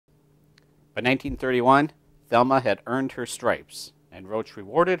By 1931, Thelma had earned her stripes, and Roach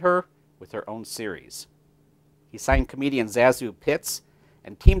rewarded her with her own series. He signed comedian Zasu Pitts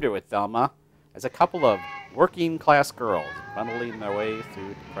and teamed her with Thelma as a couple of working-class girls bundling their way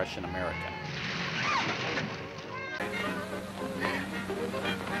through Depression America.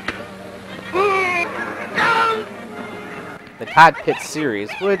 The Todd Pitts series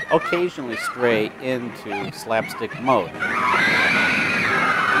would occasionally stray into slapstick mode.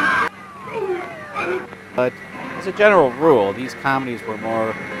 But as a general rule, these comedies were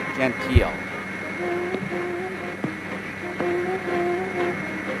more genteel.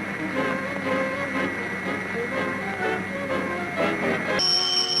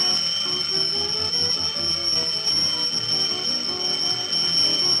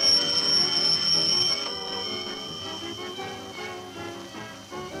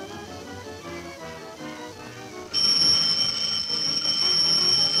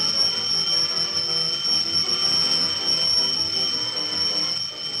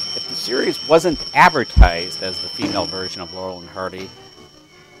 The series wasn't advertised as the female version of Laurel and Hardy.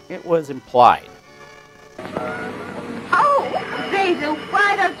 It was implied. Oh, Zasu,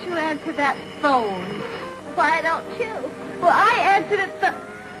 why don't you answer that phone? Why don't you? Well, I answered it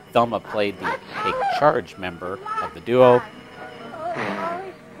Thelma played the Take Charge member of the duo,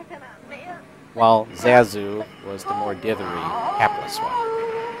 while Zasu was the more dithery, hapless one.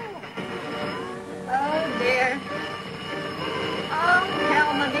 Oh, dear. Oh,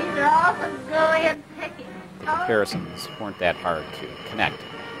 Thelma, these are awful gooey and picky. Comparisons weren't that hard to connect.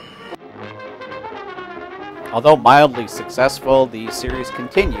 Although mildly successful, the series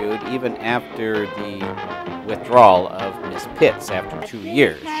continued even after the withdrawal of Miss Pitts after 2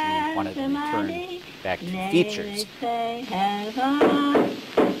 years. She wanted to return back to features.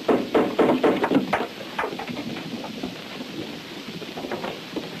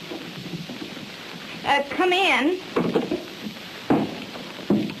 Come in.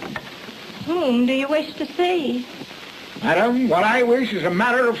 Whom do you wish to see? Madam, what I wish is a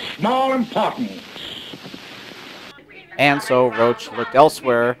matter of small importance. And so Roach looked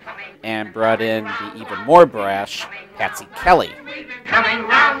elsewhere and brought in the even more brash Patsy Kelly. Coming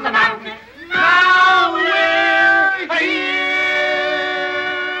round the mountain, now we're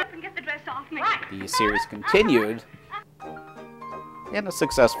here. Get the dress off me. The series continued in a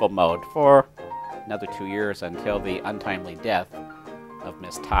successful mode for another 2 years until the untimely death of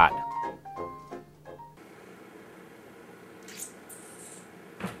Miss Todd.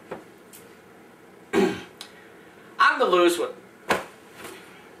 On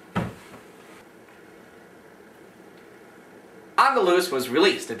the Loose was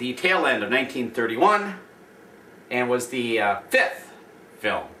released at the tail end of 1931 and was the fifth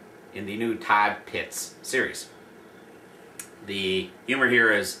film in the new Todd Pitts series. The humor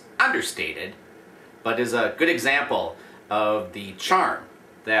here is understated, but is a good example of the charm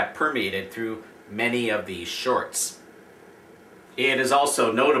that permeated through many of these shorts. It is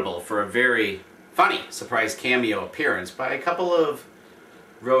also notable for a very funny surprise cameo appearance by a couple of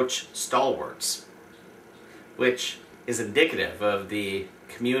Roach stalwarts, which is indicative of the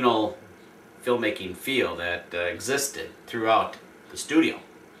communal filmmaking feel that existed throughout the studio.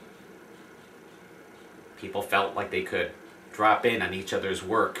 People felt like they could drop in on each other's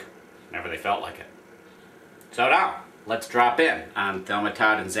work whenever they felt like it. So now, let's drop in on Thelma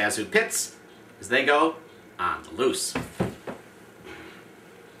Todd and Zasu Pitts as they go on the loose.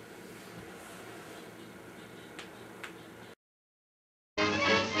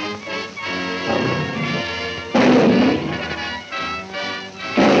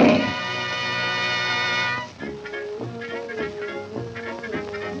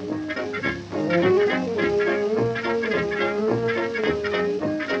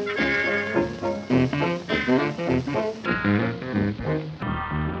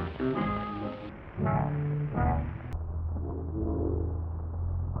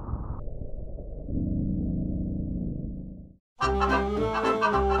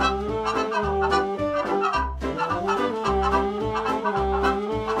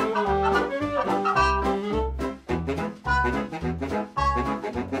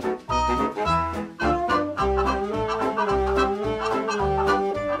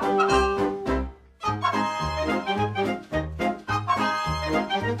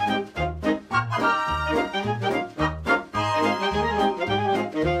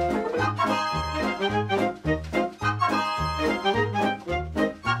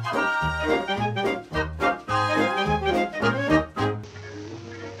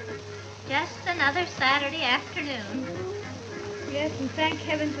 Another Saturday afternoon. Yes, and thank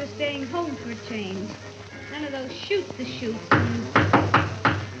heavens we're staying home for a change. None of those shoot-the-shoots.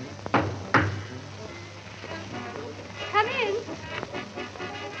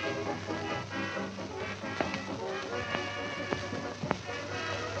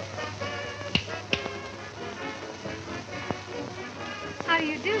 do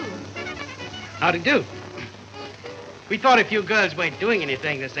you do? How'd it do? We thought if you girls weren't doing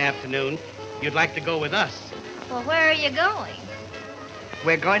anything this afternoon, you'd like to go with us. Well, where are you going?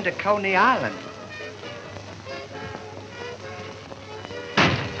 We're going to Coney Island.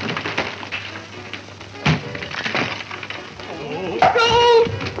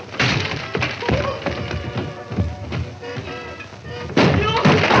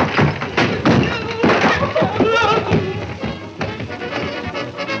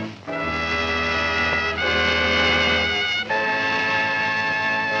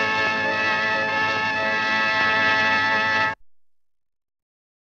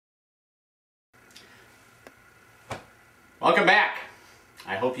 Welcome back.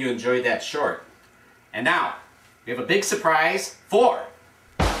 I hope you enjoyed that short. And now, we have a big surprise for,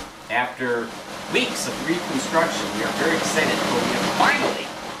 after weeks of reconstruction, we are very excited for we have finally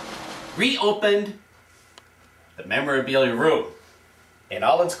reopened the memorabilia room in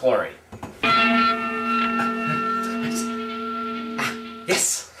all its glory.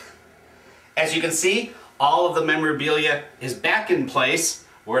 Yes. As you can see, all of the memorabilia is back in place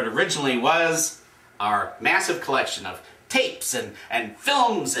where it originally was. Our massive collection of tapes and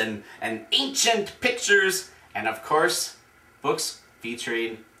films and ancient pictures and of course books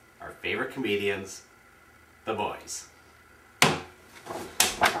featuring our favorite comedians, the boys.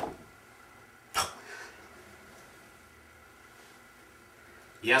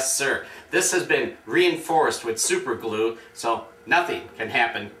 Yes, sir. This has been reinforced with super glue, so nothing can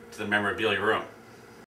happen to the memorabilia room.